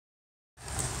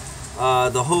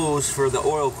the hose for the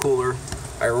oil cooler,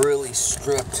 I really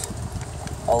stripped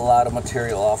a lot of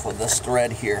material off of this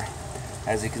thread here.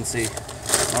 As you can see,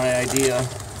 my idea,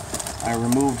 I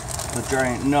removed the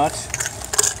giant nut.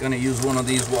 Gonna use one of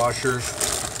these washers,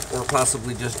 or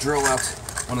possibly just drill out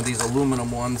one of these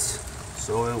aluminum ones,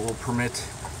 so it will permit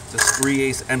this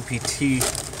 3/8 NPT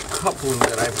coupling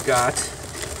that I've got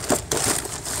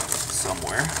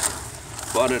somewhere.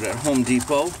 Bought it at Home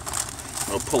Depot.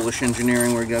 A little Polish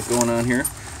engineering we got going on here.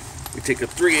 We take a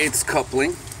 3/8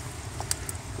 coupling.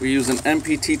 We use an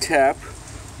NPT TAP.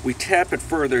 We tap it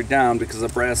further down because the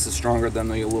brass is stronger than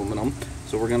the aluminum.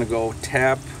 So we're gonna go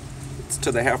tap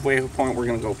to the halfway point. We're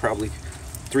gonna go probably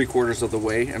 3/4 of the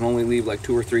way and only leave like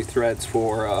 2 or 3 threads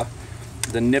for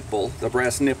the nipple, the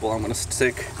brass nipple. I'm gonna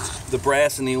stick the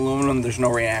brass and the aluminum. There's no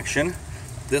reaction.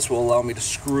 This will allow me to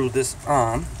screw this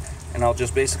on, and I'll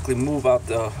just basically move out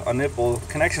the nipple. The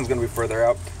connection's gonna be further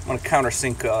out. I'm gonna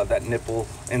countersink that nipple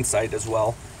inside as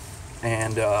well,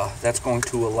 and that's going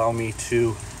to allow me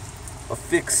to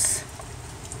affix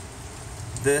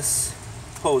this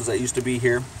hose that used to be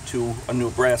here to a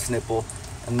new brass nipple,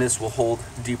 and this will hold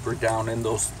deeper down in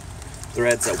those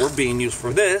threads that were being used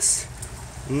for this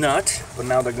nut, but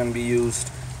now they're going to be used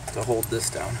to hold this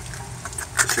down.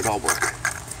 It should all work.